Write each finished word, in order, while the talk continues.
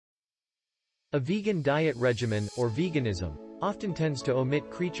A vegan diet regimen, or veganism, often tends to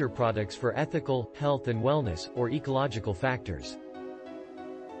omit creature products for ethical, health and wellness, or ecological factors.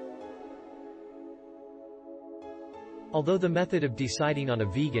 Although the method of deciding on a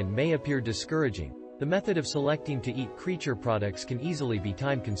vegan may appear discouraging, the method of selecting to eat creature products can easily be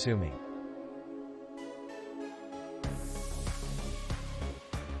time-consuming.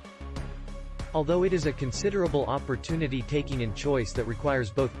 Although it is a considerable opportunity taking in choice that requires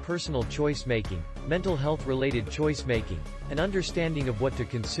both personal choice-making, mental health-related choice-making, and understanding of what to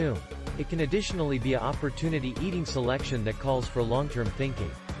consume, it can additionally be an opportunity eating selection that calls for long-term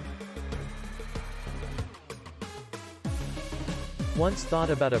thinking. Once thought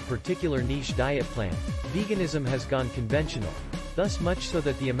about a particular niche diet plan, veganism has gone conventional, thus much so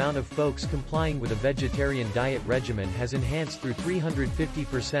that the amount of folks complying with a vegetarian diet regimen has enhanced through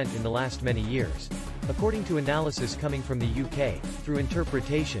 350% in the last many years. According to analysis coming from the UK, through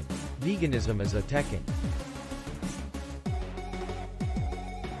interpretation, veganism is a tekken.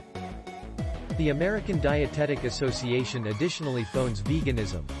 The American Dietetic Association additionally phones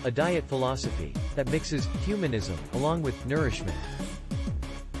veganism, a diet philosophy, that mixes humanism, along with nourishment.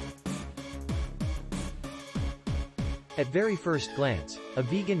 At very first glance, a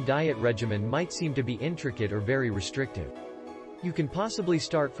vegan diet regimen might seem to be intricate or very restrictive. You can possibly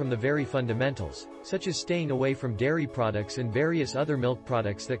start from the very fundamentals, such as staying away from dairy products and various other milk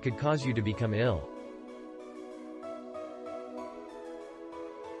products that could cause you to become ill.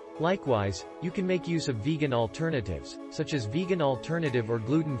 Likewise, you can make use of vegan alternatives, such as vegan alternative or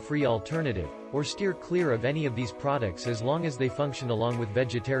gluten-free alternative, or steer clear of any of these products as long as they function along with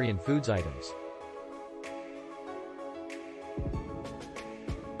vegetarian foods items.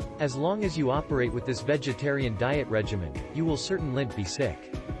 As long as you operate with this vegetarian diet regimen, you will certainly be sick.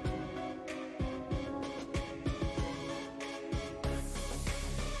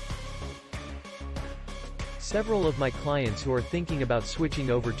 Several of my clients who are thinking about switching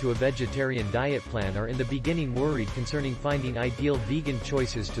over to a vegetarian diet plan are in the beginning worried concerning finding ideal vegan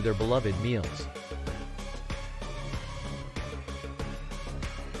choices to their beloved meals.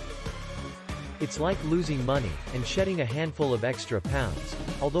 It's like losing money, and shedding a handful of extra pounds,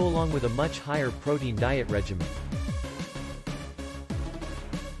 although along with a much higher protein diet regimen.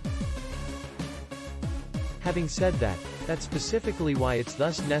 Having said that, that's specifically why it's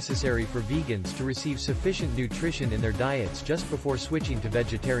thus necessary for vegans to receive sufficient nutrition in their diets just before switching to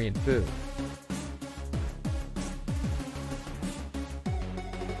vegetarian food.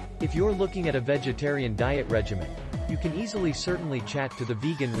 If you're looking at a vegetarian diet regimen, you can easily certainly chat to the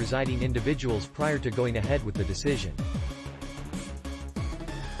vegan residing individuals prior to going ahead with the decision.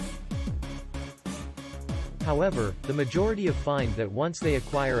 However, the majority find that once they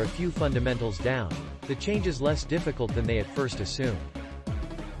acquire a few fundamentals down, the change is less difficult than they at first assumed.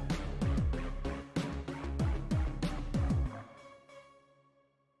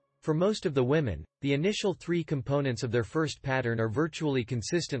 For most of the women, the initial 3 components of their first pattern are virtually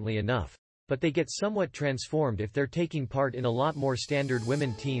consistently enough, but they get somewhat transformed if they're taking part in a lot more standard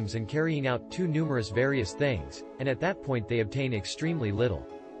women teams and carrying out too numerous various things, and at that point they obtain extremely little.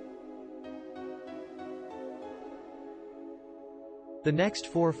 The next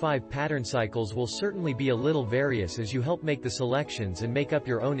 4 or 5 pattern cycles will certainly be a little various as you help make the selections and make up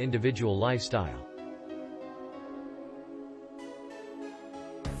your own individual lifestyle.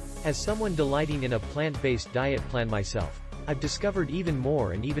 As someone delighting in a plant-based diet plan myself, I've discovered even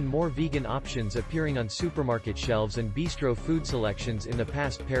more vegan options appearing on supermarket shelves and bistro food selections in the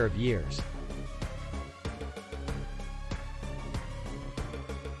past pair of years.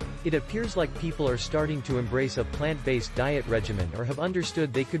 It appears like people are starting to embrace a plant-based diet regimen or have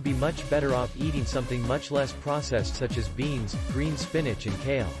understood they could be much better off eating something much less processed such as beans, green spinach and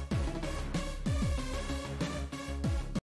kale.